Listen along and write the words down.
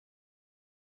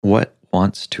What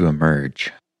wants to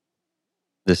emerge?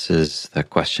 This is the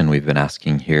question we've been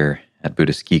asking here at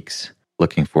Buddhist Geeks,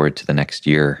 looking forward to the next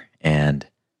year. And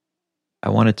I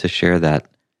wanted to share that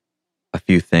a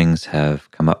few things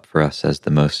have come up for us as the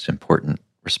most important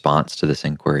response to this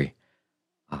inquiry.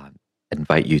 I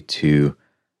invite you to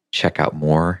check out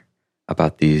more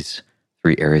about these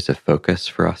 3 areas of focus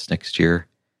for us next year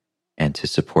and to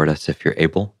support us if you're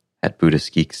able at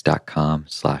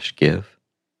buddhistgeeks.com/give.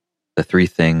 The 3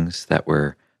 things that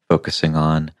we're focusing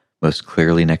on most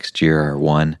clearly next year are: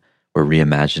 1, we're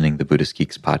reimagining the Buddhist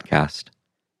Geeks podcast,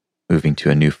 moving to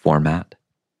a new format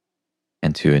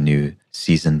and to a new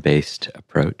season-based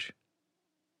approach.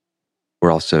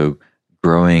 We're also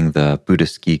growing the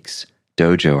Buddhist Geeks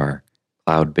Dojo, our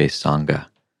cloud-based Sangha,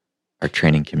 our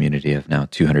training community of now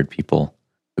 200 people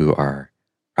who are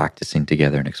practicing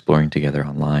together and exploring together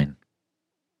online.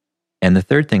 And the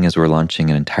third thing is we're launching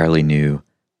an entirely new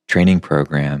training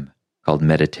program called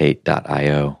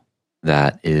Meditate.io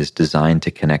that is designed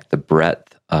to connect the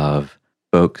breadth of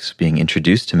folks being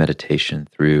introduced to meditation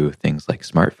through things like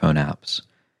smartphone apps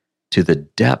to the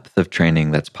depth of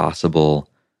training that's possible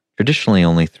traditionally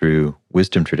only through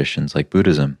wisdom traditions like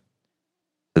Buddhism.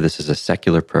 So this is a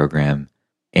secular program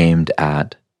aimed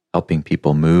at helping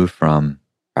people move from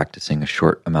practicing a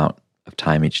short amount of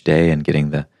time each day and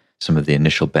getting some of the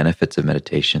initial benefits of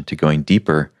meditation to going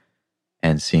deeper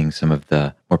and seeing some of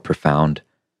the more profound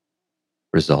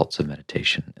results of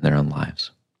meditation in their own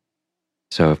lives.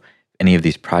 So if any of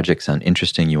these projects sound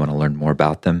interesting, you want to learn more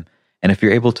about them, and if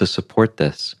you're able to support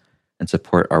this and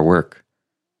support our work,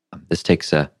 this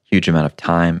takes a huge amount of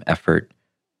time, effort,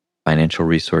 financial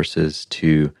resources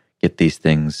to get these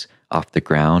things off the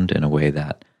ground in a way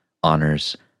that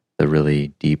honors the really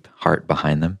deep heart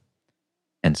behind them.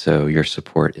 And so your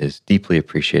support is deeply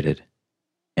appreciated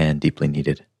and deeply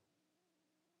needed.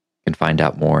 You can find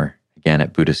out more again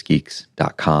at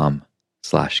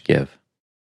buddhistgeeks.com/give.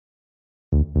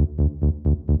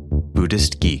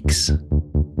 Buddhist Geeks,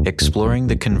 exploring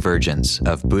the convergence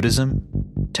of Buddhism,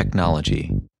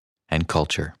 technology, and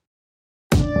culture.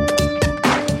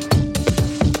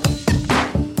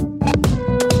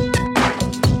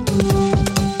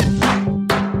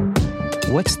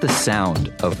 What's the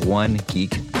sound of one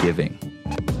geek giving?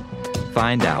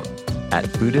 Find out at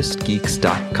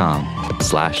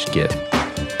buddhistgeeks.com/give.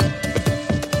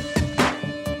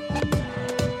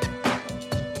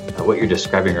 What you're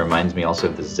describing reminds me also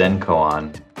of the Zen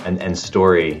koan and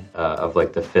story of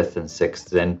like the 5th and 6th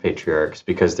Zen patriarchs,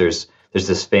 because there's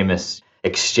this famous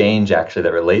exchange actually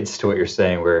that relates to what you're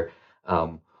saying, where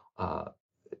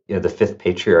the 5th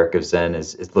patriarch of Zen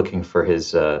is looking for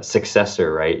his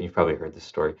successor, right? You've probably heard this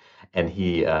story, and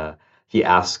he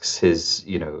asks his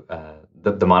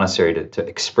the monastery to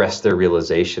express their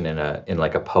realization in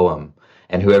like a poem.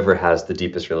 And whoever has the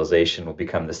deepest realization will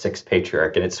become the 6th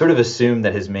patriarch. And it's sort of assumed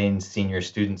that his main senior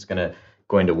student's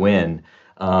going to win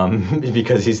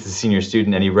because he's the senior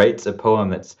student. And he writes a poem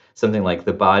that's something like,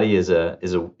 "The body is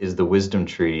the wisdom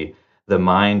tree. The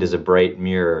mind is a bright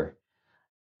mirror.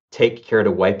 Take care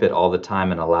to wipe it all the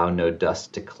time and allow no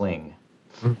dust to cling."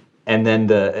 Mm. And then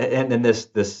this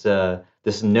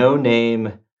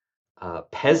no-name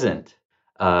peasant,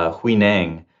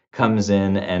 Huineng, comes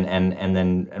in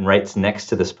and writes next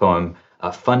to this poem,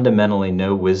 "Fundamentally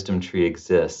no wisdom tree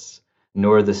exists,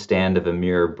 nor the stand of a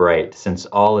mirror bright. Since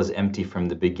all is empty from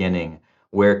the beginning,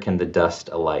 where can the dust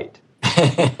alight?"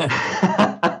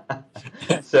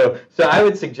 So I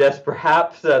would suggest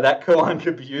perhaps that koan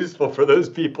could be useful for those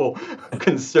people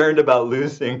concerned about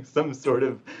losing some sort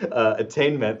of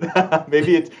attainment.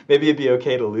 Maybe it'd be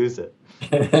okay to lose it.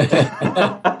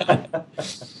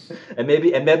 And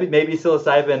maybe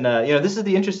psilocybin. This is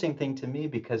the interesting thing to me,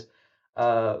 because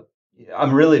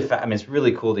I'm really. It's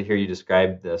really cool to hear you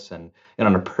describe this, and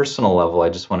on a personal level, I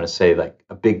just want to say, like,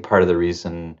 a big part of the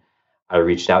reason I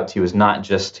reached out to you is not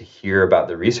just to hear about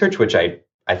the research, which I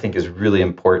think is really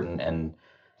important and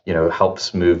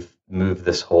helps move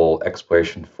this whole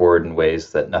exploration forward in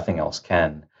ways that nothing else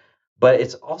can, but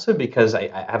it's also because I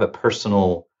have a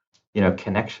personal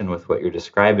connection with what you're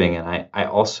describing, and I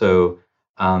also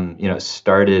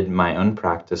started my own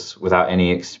practice without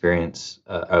any experience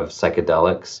of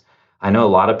psychedelics. I know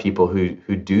a lot of people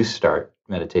who do start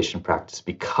meditation practice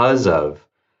because of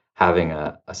having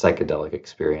a psychedelic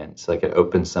experience. Like, it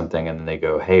opens something and then they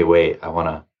go, "Hey, wait, I want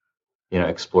to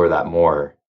explore that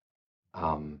more."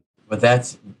 But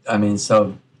that's,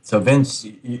 so Vince,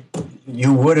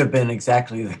 you would have been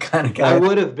exactly the kind of guy. I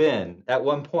would have been at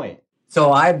one point.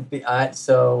 So I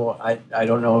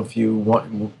don't know if you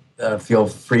want. feel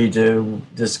free to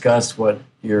discuss what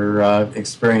your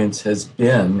experience has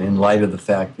been in light of the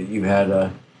fact that you had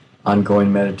a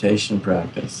ongoing meditation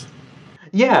practice.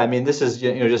 Yeah, I mean, this is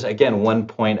just again one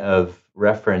point of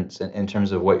reference in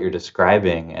terms of what you're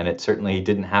describing, and it certainly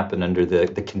didn't happen under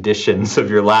the conditions of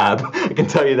your lab. I can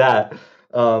tell you that.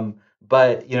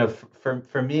 But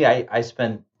for me, I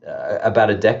spent about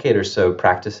a decade or so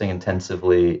practicing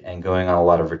intensively and going on a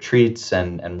lot of retreats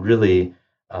and really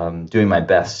doing my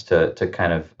best to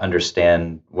kind of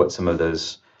understand what some of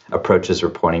those approaches were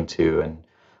pointing to,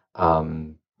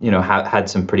 and had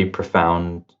some pretty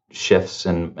profound shifts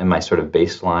in my sort of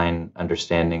baseline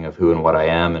understanding of who and what I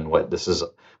am and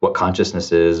what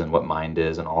consciousness is and what mind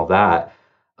is and all that.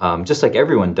 Just like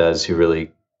everyone does who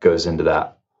really goes into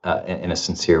that in a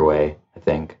sincere way, I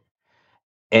think.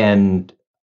 And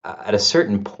at a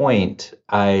certain point,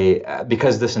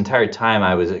 because this entire time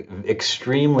I was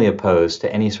extremely opposed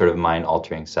to any sort of mind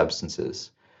altering substances.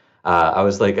 I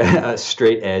was like a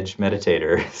straight edge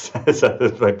meditator, as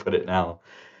I put it now.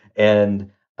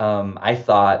 And I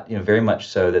thought, very much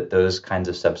so that those kinds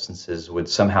of substances would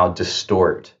somehow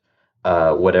distort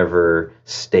whatever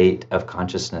state of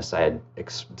consciousness I had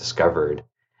discovered.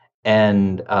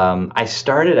 And I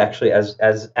started actually,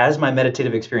 as my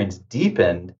meditative experience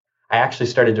deepened, I actually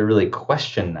started to really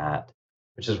question that,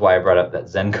 which is why I brought up that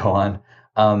Zen koan,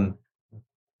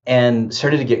 and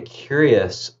started to get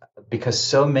curious because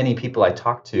so many people I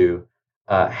talked to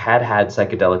had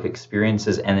psychedelic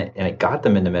experiences, and it got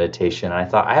them into meditation. And I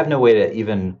thought, I have no way to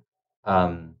even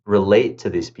relate to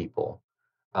these people.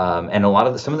 And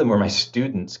some of them were my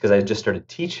students because I had just started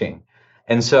teaching.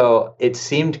 And so it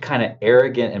seemed kind of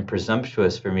arrogant and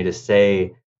presumptuous for me to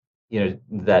say,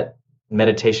 that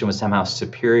meditation was somehow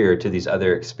superior to these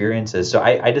other experiences. So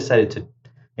I decided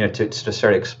to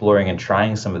start exploring and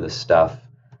trying some of this stuff.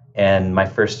 And my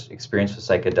first experience with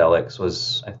psychedelics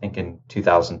was, I think, in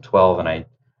 2012, and I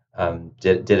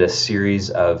did a series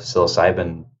of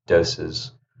psilocybin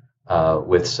doses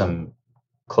with some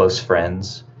close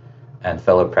friends and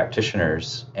fellow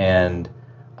practitioners. And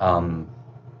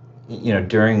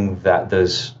during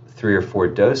those 3 or 4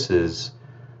 doses,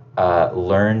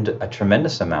 learned a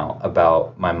tremendous amount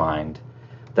about my mind.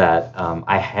 That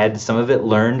I had some of it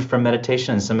learned from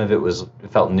meditation, and some of it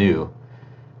felt new.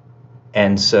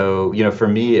 And so, for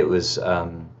me, it was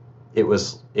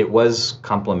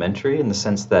complementary in the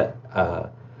sense that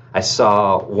I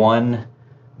saw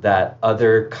that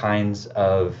other kinds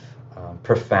of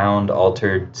profound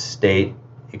altered state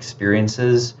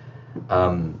experiences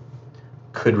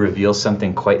could reveal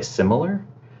something quite similar.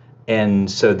 And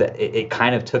so that it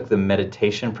kind of took the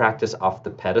meditation practice off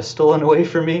the pedestal in a way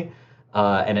for me,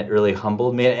 and it really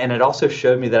humbled me. And it also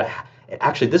showed me that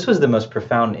this was the most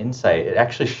profound insight. It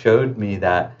actually showed me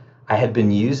that I had been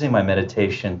using my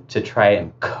meditation to try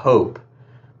and cope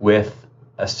with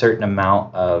a certain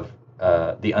amount of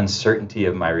the uncertainty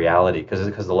of my reality.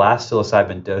 Because the last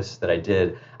psilocybin dose that I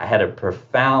did, I had a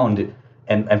profound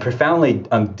and profoundly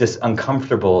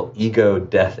uncomfortable ego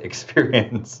death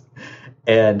experience.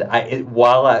 And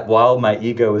while my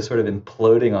ego was sort of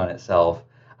imploding on itself,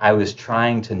 I was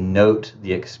trying to note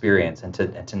the experience and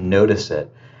to notice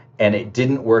it. And it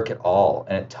didn't work at all.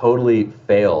 And it totally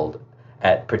failed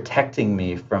at protecting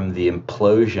me from the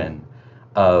implosion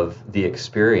of the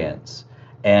experience.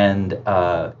 And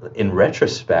in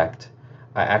retrospect,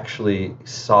 I actually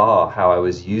saw how I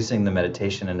was using the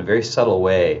meditation in a very subtle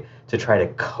way to try to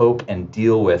cope and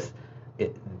deal with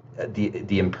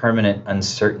the impermanent,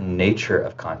 uncertain nature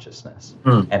of consciousness,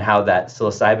 and how that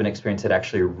psilocybin experience had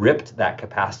actually ripped that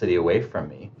capacity away from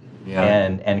me. Yeah.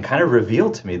 And kind of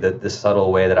revealed to me that this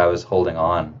subtle way that I was holding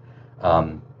on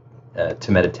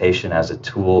to meditation as a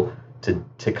tool to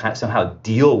kind of somehow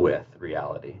deal with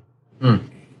reality.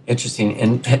 Interesting.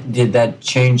 And did that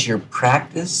change your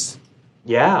practice?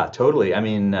 Yeah, totally. I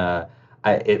mean,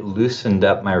 it loosened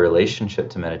up my relationship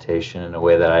to meditation in a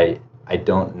way that I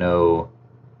don't know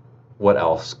what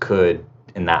else could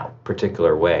in that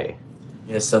particular way.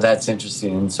 Yeah, so that's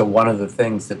interesting. And so one of the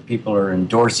things that people are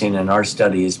endorsing in our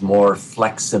study is more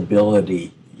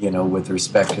flexibility, with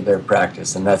respect to their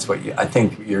practice. And that's what I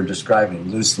think you're describing,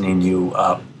 loosening you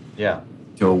up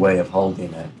to a way of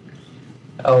holding it.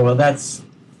 Oh, well, that's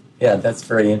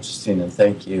very interesting. And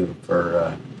thank you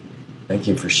for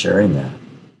sharing that.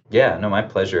 Yeah, no, my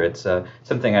pleasure. It's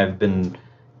something I've been,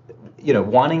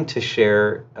 wanting to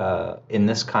share in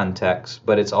this context,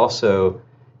 but it's also,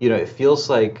 it feels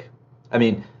like, I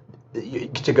mean,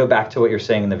 to go back to what you're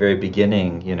saying in the very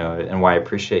beginning, and why I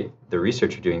appreciate the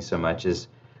research you're doing so much is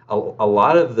a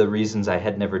lot of the reasons I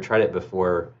had never tried it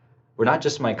before were not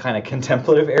just my kind of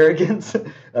contemplative arrogance,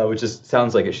 which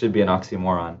sounds like it should be an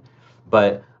oxymoron,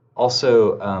 but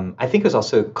also I think it was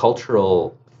also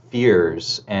cultural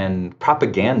fears and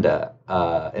propaganda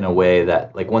in a way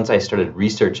that, like, once I started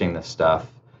researching this stuff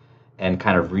and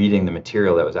kind of reading the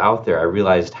material that was out there, I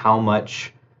realized how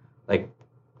much, like,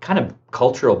 kind of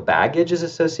cultural baggage is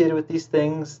associated with these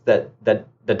things that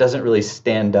doesn't really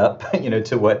stand up,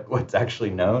 to what's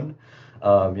actually known.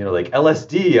 Like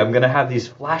LSD, I'm gonna have these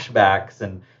flashbacks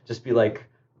and just be like,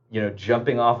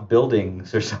 jumping off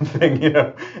buildings or something,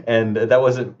 and that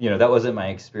wasn't my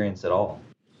experience at all.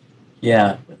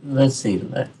 Yeah, let's see.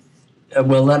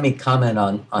 Well, let me comment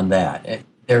on that.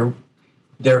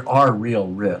 There are real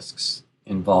risks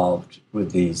involved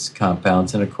with these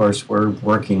compounds, and of course, we're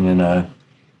working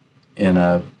in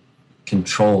a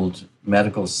controlled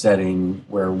medical setting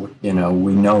where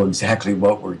we know exactly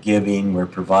what we're giving. We're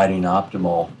providing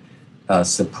optimal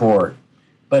support,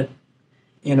 but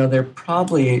there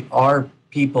probably are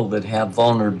people that have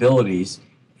vulnerabilities,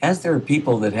 as there are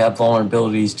people that have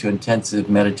vulnerabilities to intensive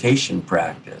meditation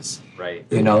practice. Right.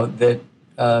 That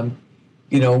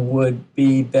would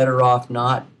be better off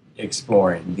not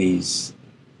exploring these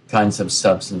kinds of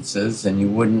substances, and you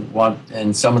wouldn't want,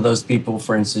 and some of those people,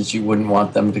 for instance, you wouldn't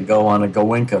want them to go on a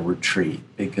Goenka retreat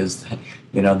because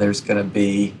there's going to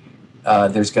be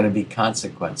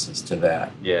consequences to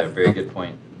that. Yeah, very good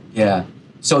point. Yeah.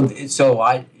 So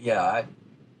I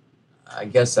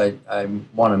guess I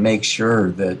want to make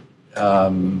sure that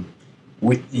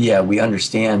we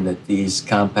understand that these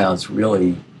compounds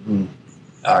really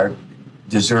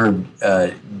deserve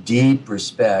deep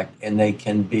respect, and they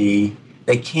can be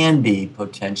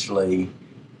potentially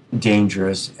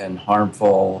dangerous and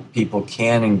harmful. People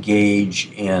can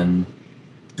engage in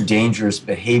dangerous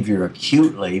behavior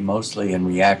acutely, mostly in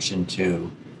reaction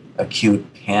to acute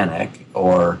panic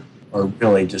or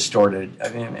really distorted. I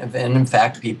mean, and in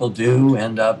fact, people do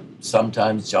end up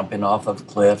sometimes jumping off of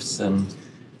cliffs and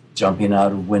jumping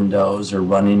out of windows or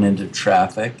running into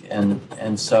traffic, and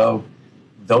so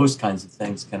those kinds of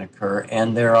things can occur.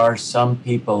 And there are some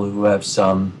people who have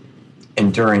some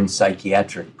enduring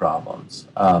psychiatric problems,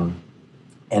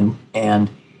 and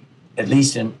at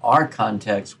least in our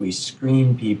context, we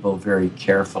screen people very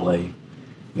carefully.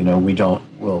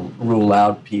 We'll rule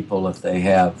out people if they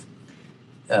have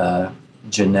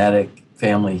genetic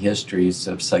family histories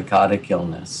of psychotic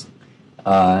illness,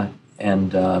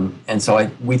 and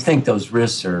so we think those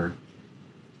risks are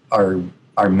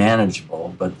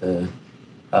manageable, but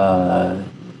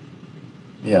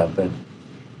but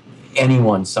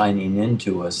anyone signing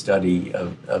into a study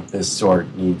of this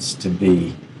sort needs to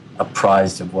be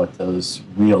apprised of what those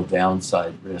real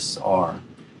downside risks are.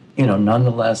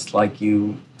 Nonetheless, like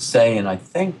you say, and I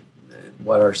think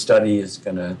what our study is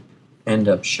going to end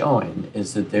up showing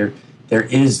is that there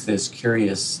is this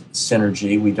curious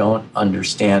synergy. We don't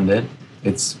understand it.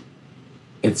 It's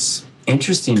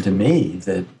interesting to me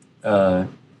that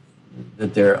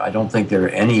I don't think there are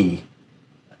any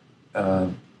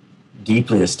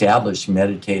deeply established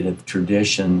meditative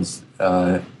traditions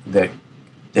that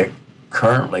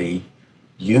currently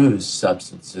use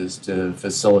substances to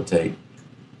facilitate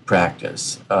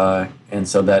practice, and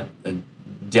so that the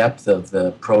depth of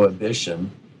the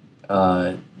prohibition,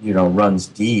 runs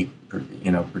deep,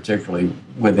 particularly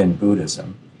within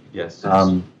Buddhism. Yes,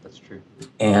 that's true.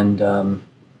 And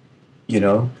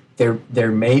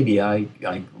there may be, I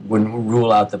wouldn't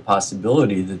rule out the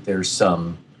possibility that there's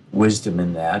some wisdom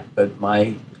in that, but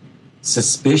my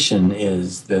suspicion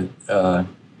is that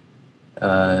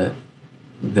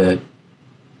that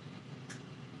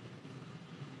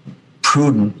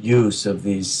prudent use of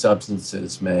these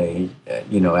substances may,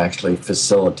 actually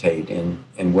facilitate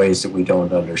in ways that we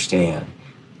don't understand,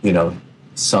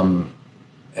 some,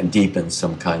 and deepen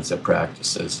some kinds of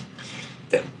practices.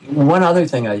 One other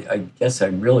thing I guess I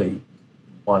really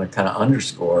want to kind of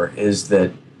underscore is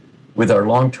that with our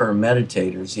long-term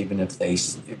meditators, even if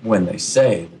when they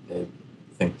say that they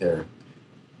think their,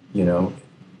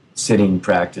 sitting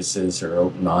practices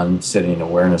or non-sitting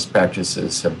awareness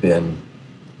practices have been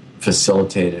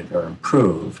facilitated or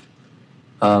improved,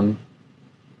 none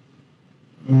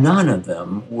of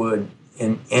them would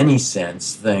in any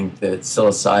sense think that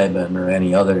psilocybin or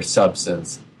any other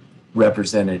substance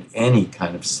represented any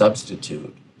kind of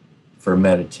substitute for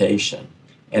meditation.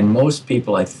 And most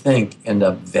people, I think, end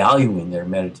up valuing their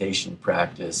meditation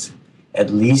practice at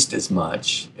least as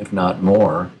much, if not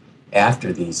more,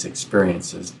 after these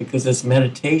experiences, because it's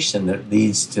meditation that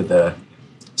leads to the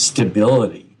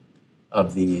stability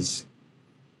of these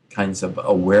kinds of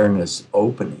awareness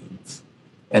openings.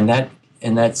 And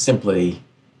that simply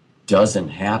doesn't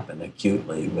happen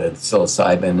acutely with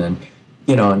psilocybin.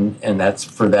 And, and that's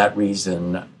for that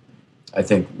reason, I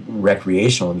think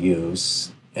recreational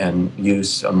use and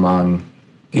use among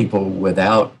people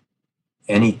without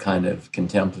any kind of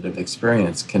contemplative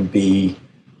experience can be,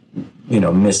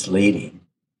 misleading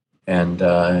and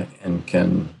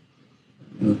can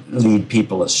lead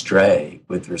people astray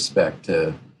with respect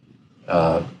to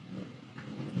uh,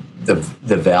 the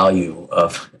value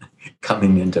of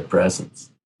coming into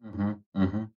presence. Mm-hmm,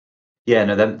 mm-hmm. Yeah,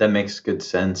 no, that makes good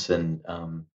sense, and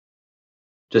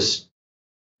just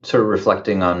sort of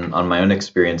reflecting on my own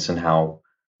experience and how,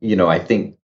 I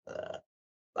think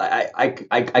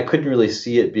I couldn't really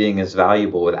see it being as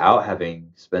valuable without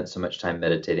having spent so much time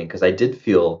meditating, because I did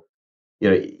feel,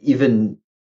 even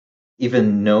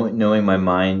knowing my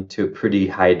mind to a pretty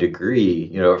high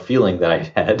degree, a feeling that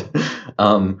I had,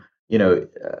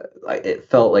 it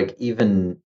felt like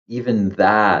even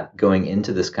that going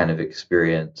into this kind of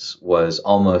experience was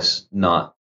almost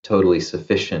not totally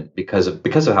sufficient because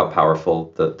of how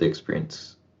powerful the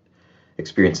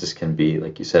experiences can be,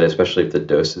 like you said, especially if the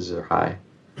doses are high.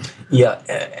 Yeah,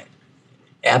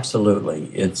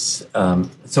 absolutely. It's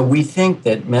so we think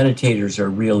that meditators are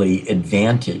really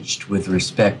advantaged with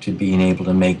respect to being able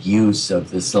to make use of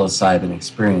the psilocybin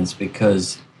experience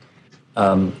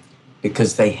um,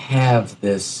 because they have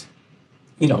this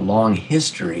long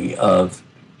history of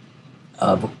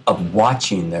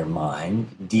watching their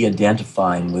mind,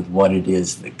 de-identifying with what it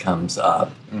is that comes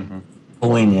up, Mm-hmm.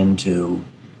 pulling into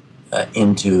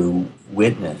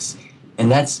witness,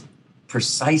 and that's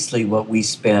precisely what we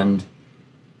spend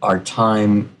our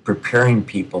time preparing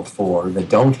people for that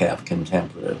don't have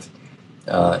contemplative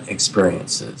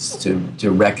experiences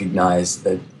to recognize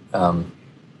that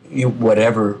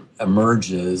whatever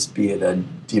emerges, be it a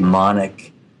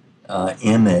demonic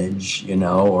image,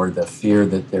 or the fear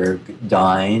that they're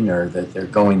dying or that they're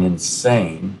going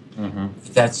insane, Mm-hmm.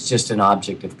 that's just an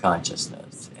object of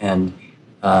consciousness, and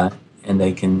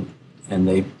they can and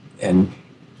they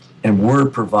and we're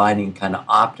providing kind of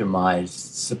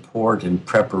optimized support and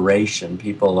preparation.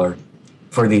 People are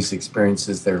for these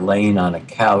experiences. They're laying on a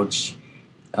couch.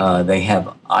 They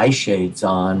have eye shades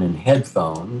on and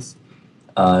headphones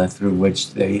through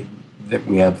which that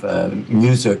we have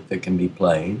music that can be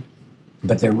played,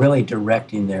 but they're really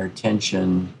directing their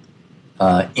attention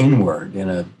inward in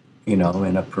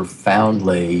a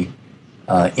profoundly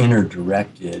inner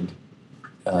directed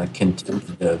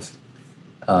contemplative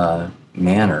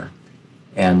manner,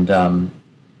 and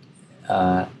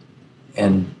uh,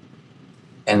 and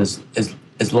and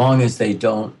as long as they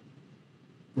don't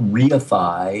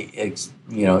reify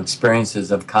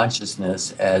experiences of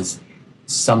consciousness as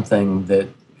something that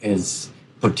is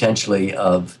potentially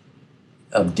of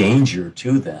danger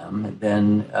to them,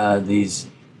 then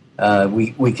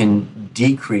we can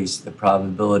decrease the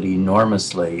probability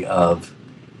enormously of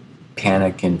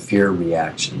panic and fear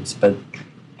reactions. But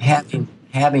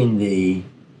having the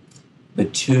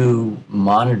two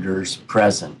monitors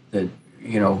present that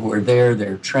who are there,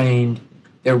 they're trained,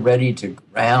 they're ready to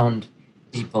ground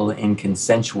people in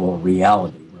consensual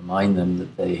reality, remind them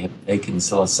that they have taken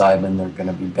psilocybin, they're going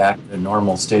to be back to the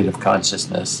normal state of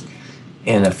consciousness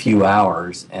in a few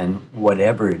hours, and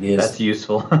whatever it is, That's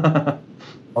useful.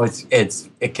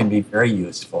 it can be very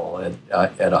useful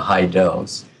at a high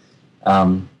dose.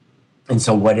 And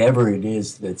so whatever it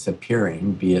is that's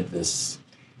appearing, be it this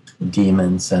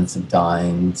demon, sense of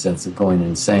dying, sense of going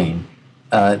insane,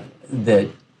 that the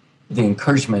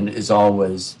encouragement is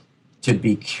always to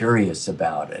be curious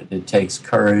about it. It takes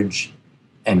courage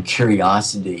and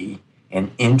curiosity and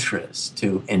interest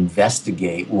to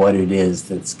investigate what it is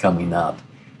that's coming up.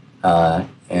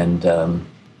 And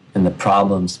the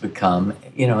problems become,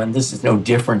 and this is no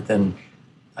different than,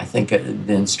 I think,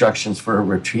 the instructions for a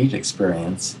retreat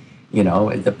experience.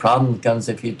 The problem comes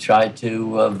if you try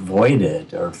to avoid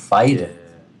it or fight it,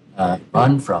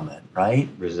 run from it, right?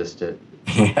 Resist it.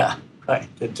 Yeah, right.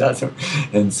 It doesn't.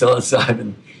 And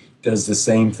psilocybin does the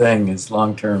same thing as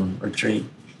long-term retreat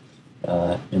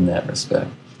in that respect.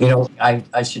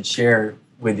 I should share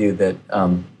with you that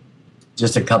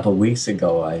just a couple of weeks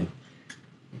ago, I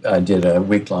did a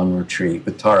week-long retreat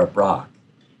with Tara Brach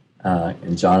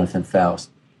and Jonathan Faust.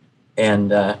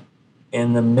 And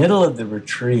in the middle of the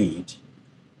retreat,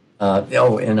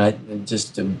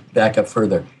 just to back up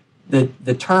further,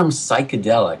 the term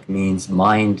psychedelic means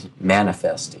mind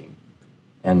manifesting.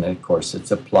 And of course, it's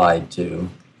applied to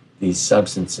these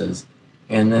substances.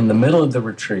 And in the middle of the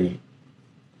retreat,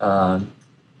 I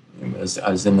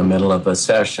was in the middle of a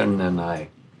session, and I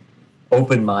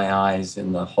opened my eyes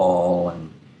in the hall,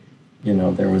 and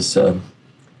there was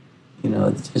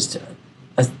just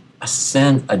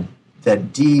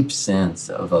that deep sense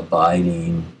of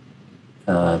abiding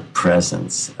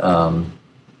presence. And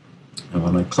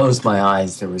when I closed my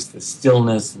eyes, there was the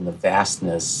stillness and the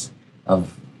vastness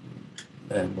of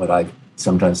what I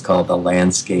sometimes call the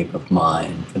landscape of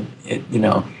mind.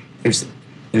 There's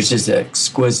just an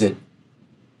exquisite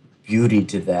beauty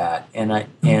to that.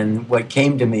 And what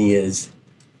came to me is,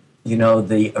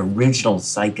 the original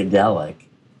psychedelic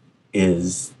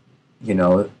is,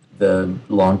 the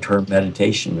long-term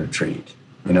meditation retreat.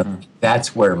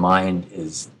 That's where mind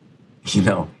is,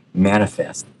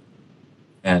 manifest.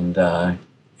 And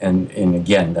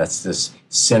again, that's this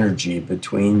synergy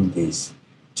between these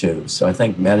two. So I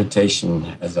think meditation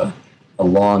has a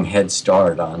long head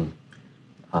start on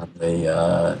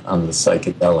the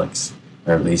psychedelics,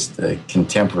 or at least the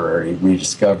contemporary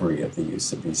rediscovery of the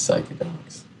use of these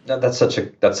psychedelics. No, that's such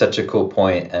a cool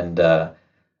point, and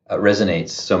resonates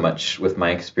so much with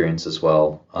my experience as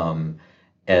well.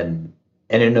 And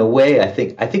in a way, I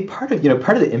think part of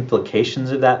the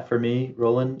implications of that for me,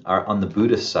 Roland, are on the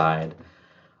Buddhist side,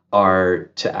 are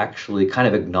to actually kind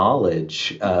of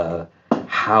acknowledge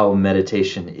how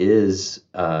meditation is.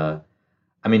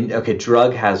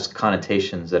 Drug has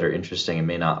connotations that are interesting and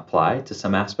may not apply to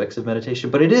some aspects of meditation,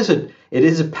 but it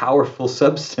is a powerful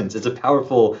substance. It's a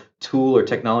powerful tool or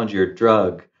technology or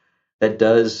drug that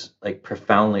does like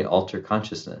profoundly alter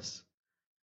consciousness.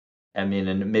 I mean,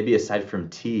 and maybe aside from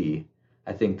tea,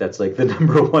 I think that's like the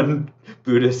number one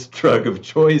Buddhist drug of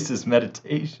choice is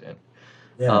meditation.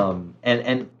 Yeah.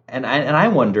 And I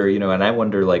wonder,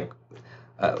 like,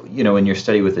 in your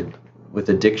study with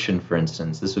addiction, for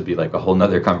instance, this would be like a whole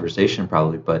nother conversation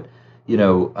probably, but,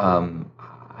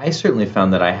 I certainly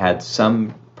found that I had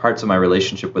some parts of my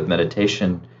relationship with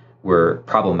meditation were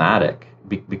problematic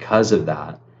because of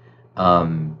that.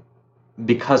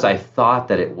 Because I thought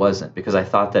that it wasn't, because I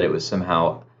thought that it was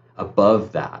somehow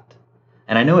above that.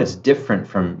 And I know it's different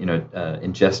from,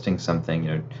 ingesting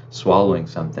something, swallowing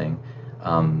something.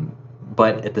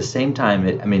 But at the same time,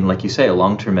 like you say, a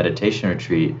long-term meditation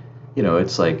retreat,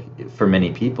 it's like for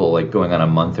many people, like going on a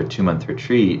month or 2-month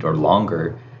retreat or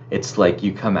longer, it's like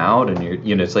you come out and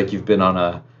it's like you've been on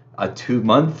a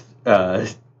 2-month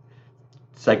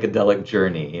psychedelic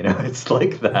journey, it's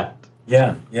like that.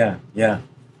 Yeah.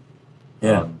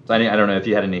 So I don't know if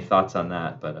you had any thoughts on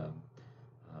that, but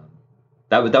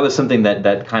that was something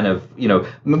that kind of,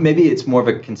 maybe it's more of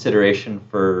a consideration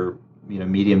for,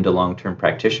 medium to long-term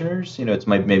practitioners. It's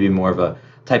maybe more of a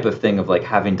type of thing of like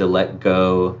having to let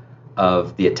go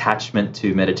of the attachment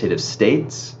to meditative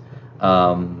states.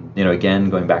 Again,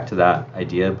 going back to that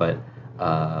idea, but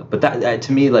that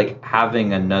to me, like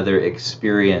having another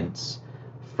experience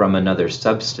from another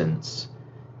substance,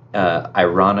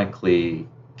 ironically,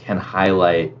 can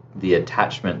highlight the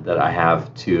attachment that I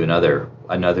have to another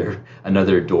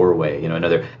doorway,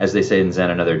 another, as they say in Zen,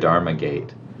 another Dharma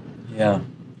gate. Yeah.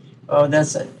 Oh, I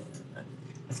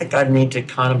think I need to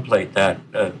contemplate that.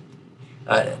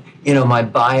 My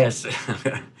bias,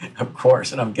 of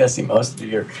course, and I'm guessing most of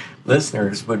your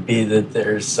listeners would be that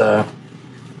there's, that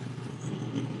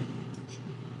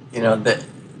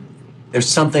there's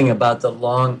something about the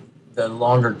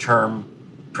longer term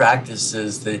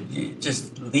practices that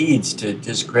just leads to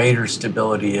just greater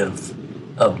stability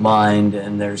of mind,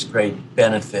 and there's great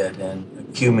benefit in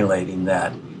accumulating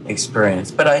that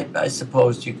experience. But I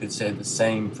suppose you could say the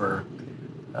same for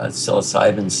a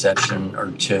psilocybin session or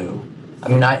two. I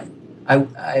mean, I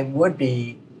would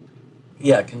be,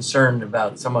 concerned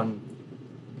about someone,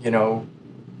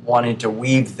 wanting to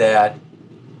weave that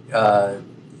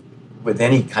with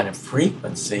any kind of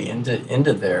frequency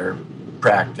into their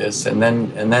practice, and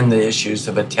then the issues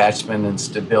of attachment and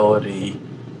stability,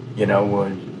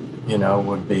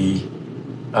 would be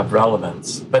of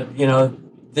relevance. But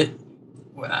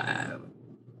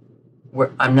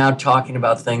I'm now talking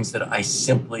about things that I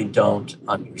simply don't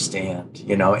understand,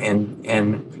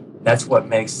 and that's what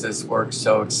makes this work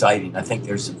so exciting. I think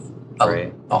there's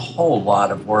a whole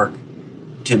lot of work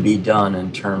to be done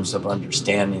in terms of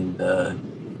understanding the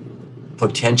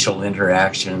potential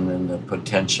interaction and the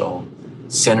potential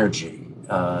synergy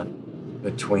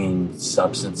between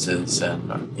substances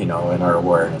and in our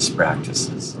awareness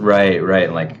practices.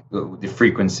 Right, like the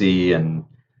frequency and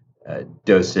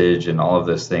dosage and all of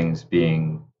those things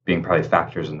being probably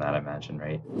factors in that, I imagine,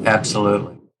 right?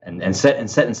 Absolutely. And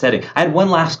setting. I had one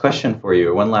last question for you,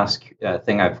 or one last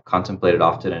thing I've contemplated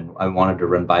often, and I wanted to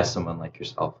run by someone like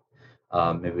yourself.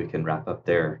 Maybe we can wrap up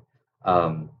there.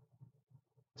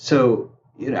 So,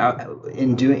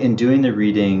 in doing the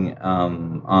reading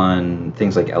on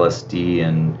things like LSD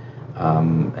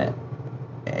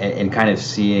and kind of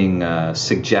seeing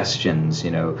suggestions,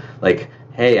 like,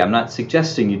 hey, I'm not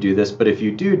suggesting you do this, but if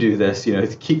you do this,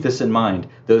 keep this in mind,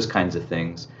 those kinds of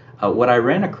things. What I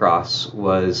ran across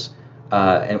was,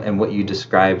 and what you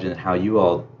described and how you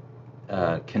all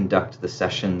conduct the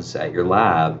sessions at your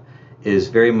lab is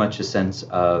very much a sense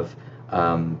of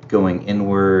going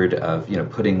inward, of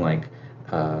putting like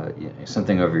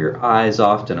something over your eyes,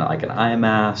 often like an eye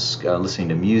mask, listening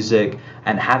to music,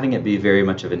 and having it be very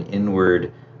much of an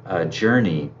inward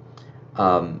journey.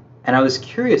 And I was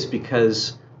curious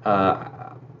because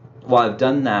while I've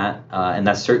done that, and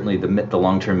that's certainly the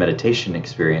long-term meditation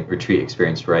retreat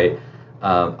experience, right,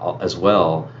 as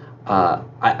well.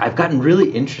 I've gotten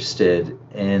really interested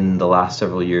in the last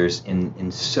several years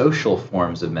in social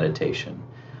forms of meditation,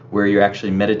 where you're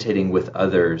actually meditating with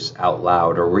others out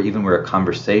loud, or where a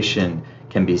conversation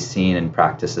can be seen and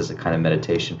practiced as a kind of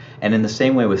meditation. And in the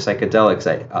same way with psychedelics,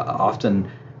 I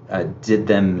often did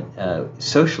them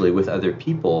socially with other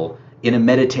people in a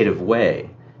meditative way,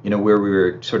 where we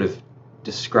were sort of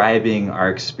describing our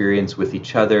experience with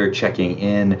each other, checking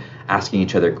in, asking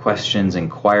each other questions,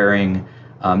 inquiring,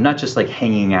 not just like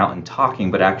hanging out and talking,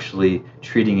 but actually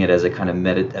treating it as a kind of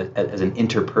as an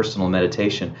interpersonal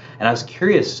meditation. And I was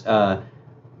curious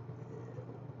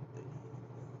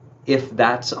if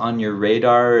that's on your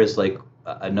radar as like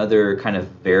another kind of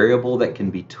variable that can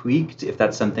be tweaked, if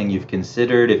that's something you've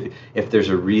considered, if there's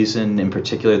a reason in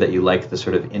particular that you like the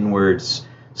sort of inwards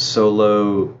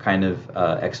solo kind of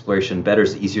exploration better,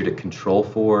 is easier to control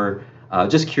for.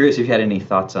 Just curious if you had any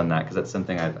thoughts on that, because that's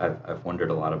something I've wondered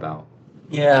a lot about.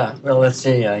 Yeah, well, let's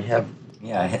see. I have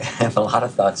a lot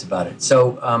of thoughts about it.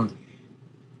 So,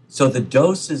 so the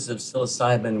doses of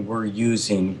psilocybin we're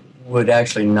using would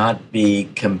actually not be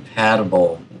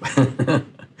compatible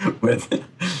with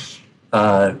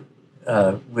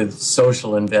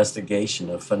social investigation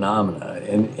of phenomena.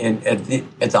 And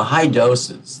at the high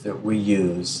doses that we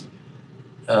use,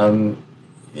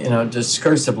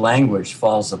 discursive language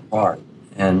falls apart,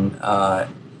 and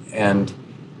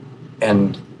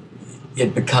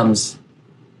it becomes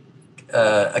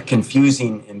a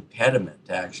confusing impediment,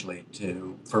 actually,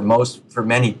 for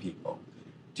many people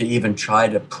to even try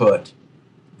to put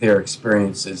their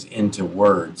experiences into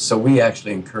words. So we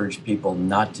actually encourage people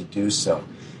not to do so.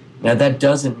 Now, that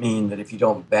doesn't mean that if you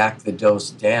don't back the dose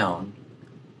down,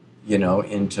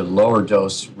 into lower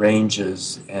dose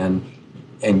ranges and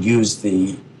use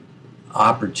the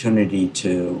opportunity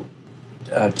to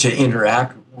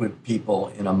interact with people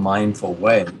in a mindful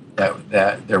way,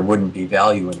 that there wouldn't be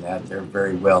value in that. There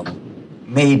very well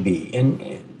may be.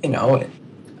 And,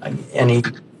 any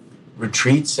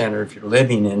retreat center, if you're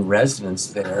living in residence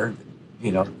there,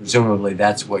 presumably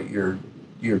that's what you're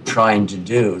trying to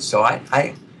do. So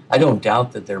I don't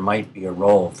doubt that there might be a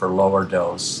role for lower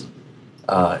dose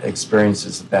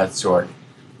experiences of that sort.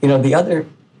 The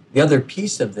other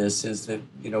piece of this is that,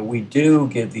 we do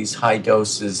give these high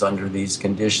doses under these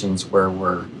conditions where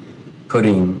we're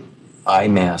putting eye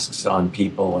masks on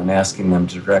people and asking them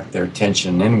to direct their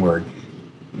attention inward.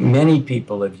 Many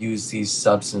people have used these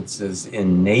substances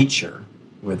in nature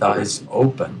with eyes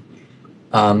open.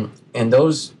 And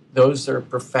those are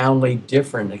profoundly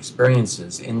different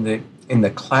experiences. In the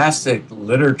classic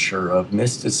literature of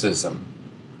mysticism,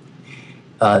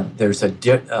 there's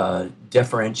a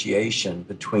differentiation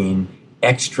between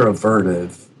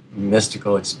extrovertive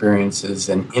mystical experiences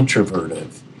and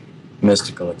introvertive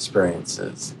mystical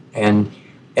experiences. And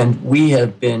we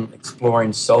have been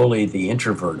exploring solely the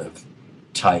introvertive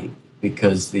type,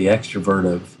 because the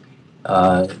extrovertive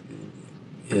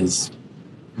is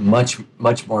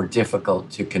much more difficult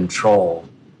to control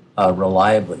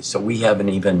reliably. So we haven't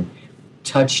even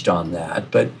touched on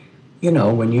that. But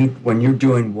when you're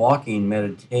doing walking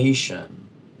meditation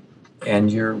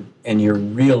and you're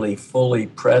really fully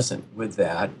present with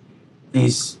that,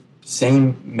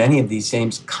 many of these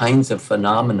same kinds of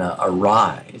phenomena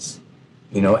arise,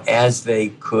 as they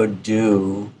could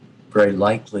do very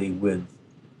likely with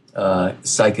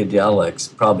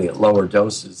psychedelics, probably at lower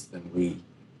doses than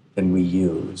we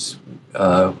use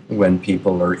when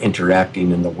people are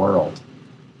interacting in the world.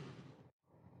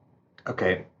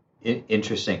 Okay,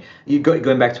 interesting.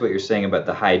 Going back to what you're saying about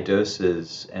the high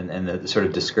doses and the sort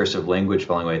of discursive language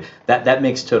falling away, that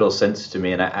makes total sense to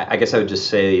me. And I guess I would just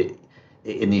say,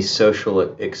 in these social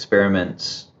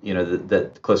experiments,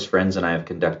 that close friends and I have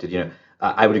conducted,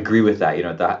 I would agree with that.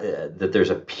 That there's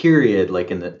a period,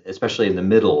 like especially in the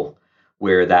middle,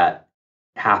 where that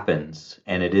happens,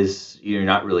 and it is, you're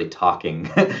not really talking.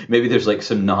 Maybe there's like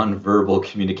some nonverbal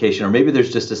communication, or maybe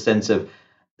there's just a sense of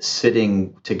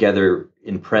sitting together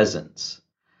in presence,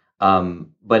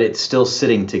 but it's still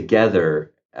sitting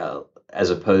together, as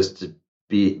opposed to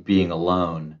being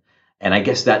alone. And I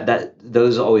guess that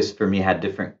those always for me had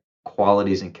different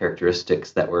qualities and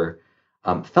characteristics that were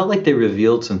felt like they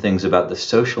revealed some things about the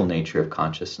social nature of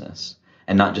consciousness,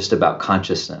 and not just about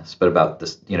consciousness, but about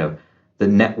this, the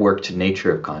networked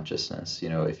nature of consciousness,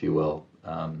 if you will.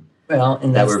 Well,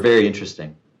 and that were very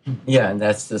interesting. Yeah, and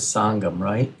that's the Sangam,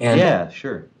 right? And, yeah,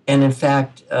 sure. And in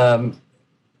fact, our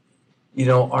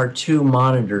two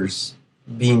monitors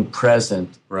being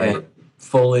present, right, and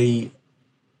fully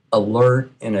alert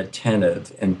and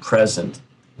attentive and present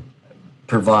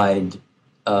provide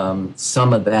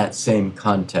some of that same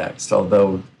context,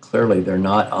 although clearly they're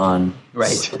not on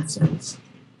citizens.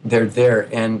 They're there,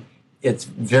 and it's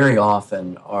very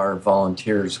often our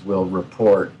volunteers will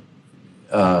report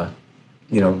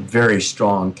very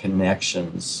strong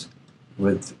connections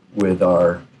with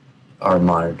our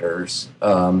monitors,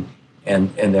 and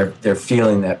they're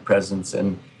feeling that presence,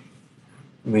 and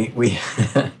we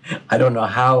I don't know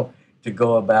how to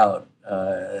go about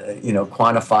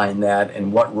quantifying that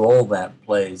and what role that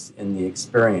plays in the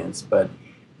experience, but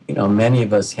many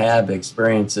of us have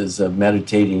experiences of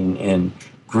meditating in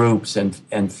groups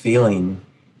and feeling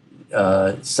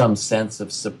some sense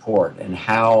of support, and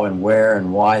how and where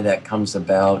and why that comes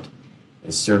about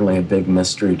is certainly a big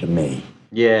mystery to me.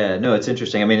 Yeah, no, it's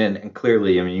interesting. I mean, and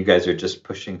clearly, you guys are just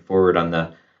pushing forward on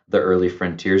the early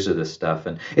frontiers of this stuff,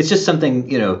 and it's just something,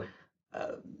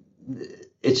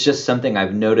 it's just something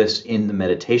I've noticed in the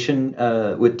meditation,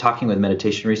 with talking with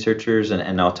meditation researchers,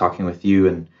 and now talking with you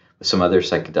and with some other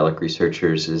psychedelic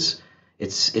researchers, is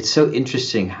it's so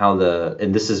interesting how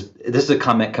and this is a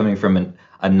comment coming from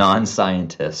a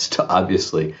non-scientist,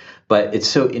 obviously, but it's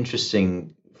so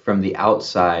interesting from the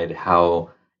outside how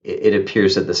it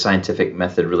appears that the scientific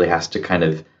method really has to kind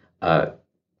of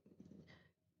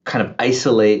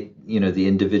isolate, the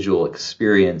individual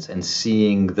experience, and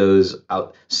seeing those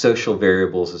social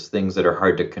variables as things that are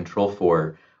hard to control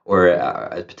for, or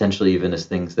potentially even as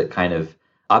things that kind of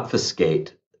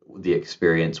obfuscate the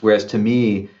experience. Whereas to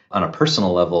me, on a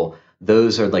personal level,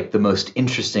 those are like the most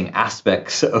interesting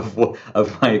aspects of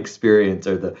my experience,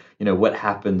 or what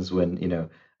happens when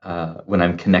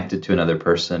I'm connected to another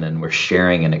person and we're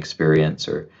sharing an experience,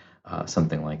 or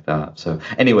something like that. So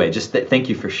anyway, just thank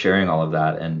you for sharing all of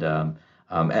that. And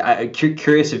I'm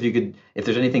curious if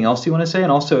there's anything else you want to say,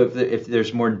 and also if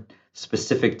there's more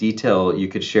specific detail you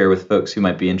could share with folks who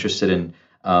might be interested in,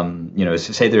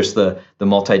 say there's the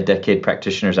multi-decade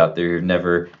practitioners out there who've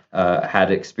never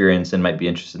had experience and might be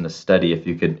interested in the study. If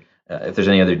you could, if there's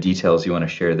any other details you want to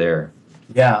share there.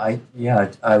 Yeah,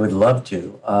 I would love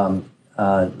to.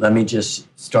 Let me just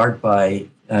start by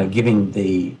giving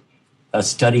a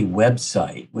study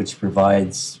website, which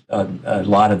provides a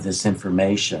lot of this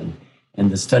information.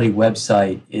 And the study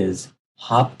website is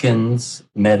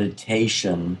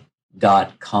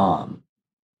hopkinsmeditation.com.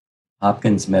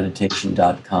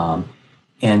 hopkinsmeditation.com.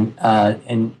 And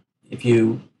if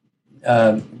you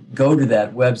go to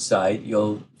that website,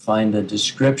 you'll find a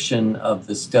description of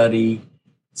the study,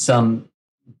 some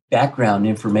background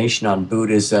information on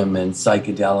Buddhism and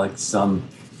psychedelics, some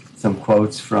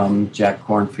quotes from Jack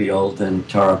Kornfield and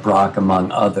Tara Brach,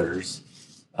 among others,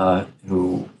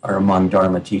 who are among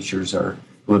Dharma teachers or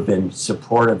who have been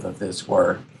supportive of this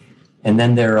work. And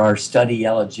then there are study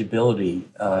eligibility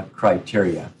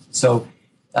criteria. So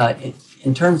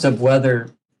in terms of whether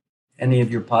any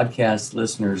of your podcast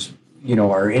listeners,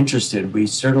 are interested, we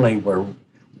certainly were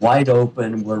wide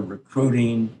open. We're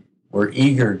recruiting. We're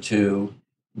eager to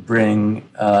bring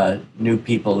new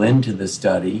people into the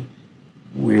study.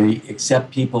 We accept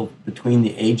people between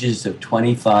the ages of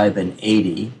 25 and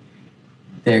 80.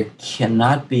 There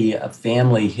cannot be a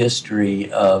family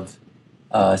history of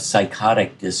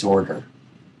psychotic disorder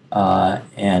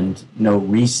and no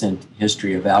recent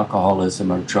history of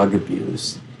alcoholism or drug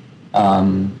abuse.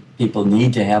 People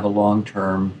need to have a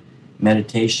long-term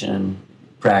meditation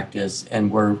practice,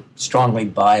 and we're strongly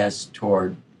biased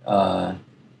toward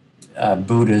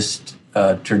Buddhist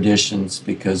traditions,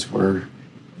 because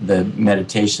the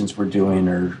meditations we're doing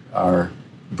are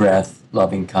breath,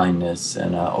 loving kindness,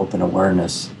 and open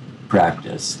awareness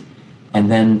practice. And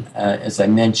then, as I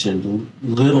mentioned,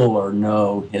 little or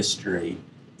no history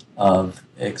of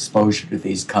exposure to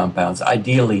these compounds,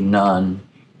 ideally none,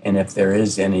 and if there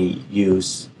is any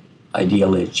use,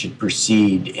 ideally it should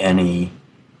precede any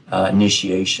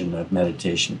initiation of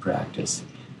meditation practice.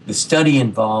 The study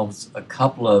involves a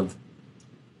couple of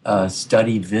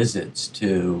study visits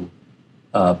to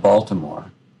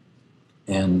Baltimore,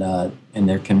 and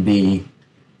there can be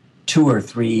 2 or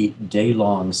 3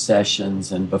 day-long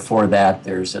sessions, and before that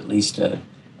there's at least a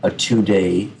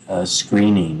 2-day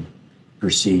screening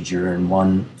procedure and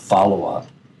one follow-up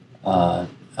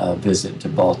visit to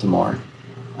Baltimore.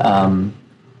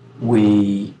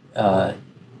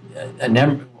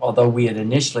 Although we had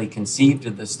initially conceived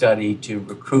of the study to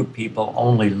recruit people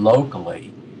only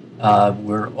locally,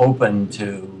 we're open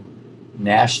to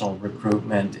national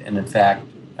recruitment, and in fact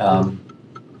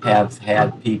have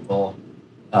had people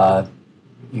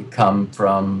come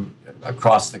from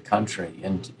across the country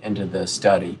into the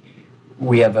study.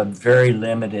 We have a very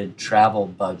limited travel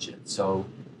budget, so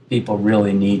people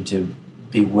really need to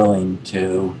be willing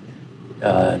to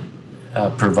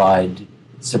provide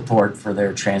support for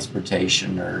their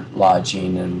transportation or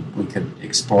lodging, and we could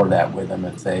explore that with them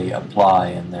if they apply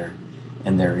and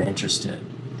they're interested.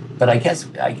 But I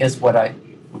guess what I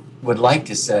would like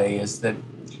to say is that,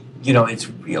 it's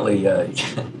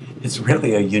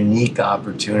really a unique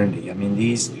opportunity. I mean,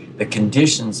 the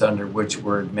conditions under which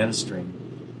we're administering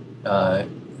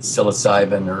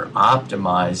psilocybin are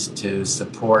optimized to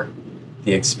support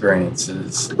the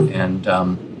experiences, and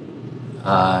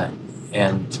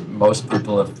most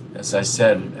people have, as I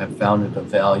said, have found it of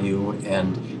value,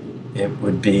 and it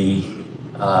would be,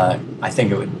 I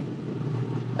think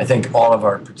all of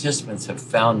our participants have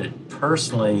found it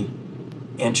personally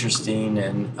interesting,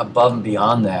 and above and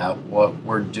beyond that, what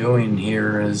we're doing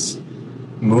here is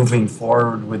moving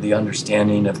forward with the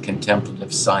understanding of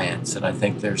contemplative science, and I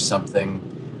think there's something,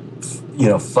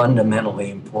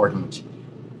 fundamentally important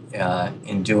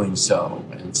in doing so.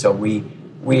 And so we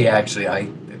actually, I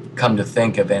come to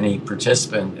think of any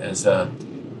participant as a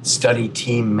study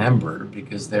team member,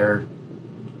 because they're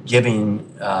giving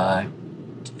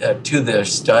to their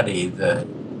study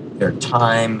their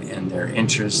time and their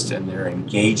interest and their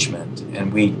engagement,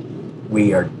 and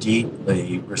we are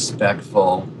deeply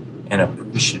respectful and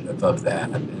appreciative of that,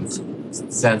 and a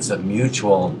sense of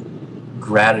mutual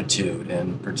gratitude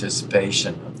and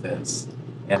participation of this,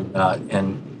 and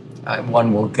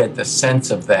one will get the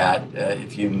sense of that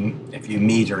if you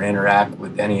meet or interact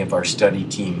with any of our study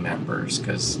team members,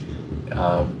 because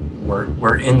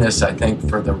we're in this, I think,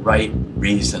 for the right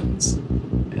reasons,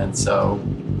 and so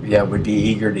we'd be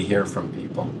eager to hear from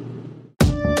people.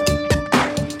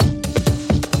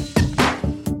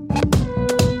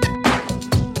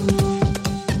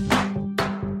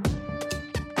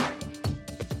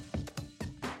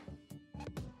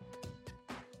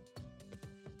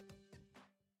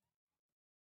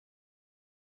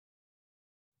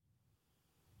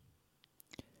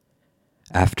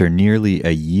 After nearly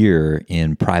a year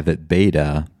in private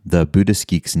beta, the Buddhist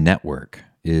Geeks Network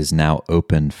is now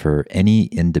open for any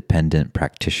independent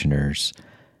practitioners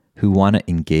who want to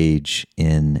engage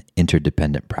in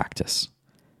interdependent practice.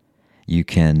 You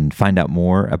can find out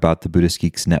more about the Buddhist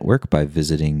Geeks Network by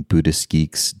visiting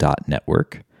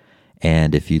buddhistgeeks.network.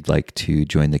 And if you'd like to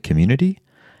join the community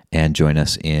and join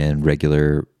us in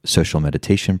regular social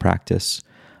meditation practice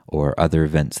or other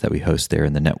events that we host there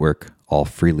in the network, all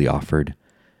freely offered,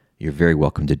 you're very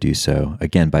welcome to do so,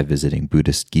 again, by visiting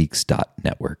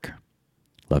buddhistgeeks.network.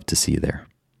 Love to see you there.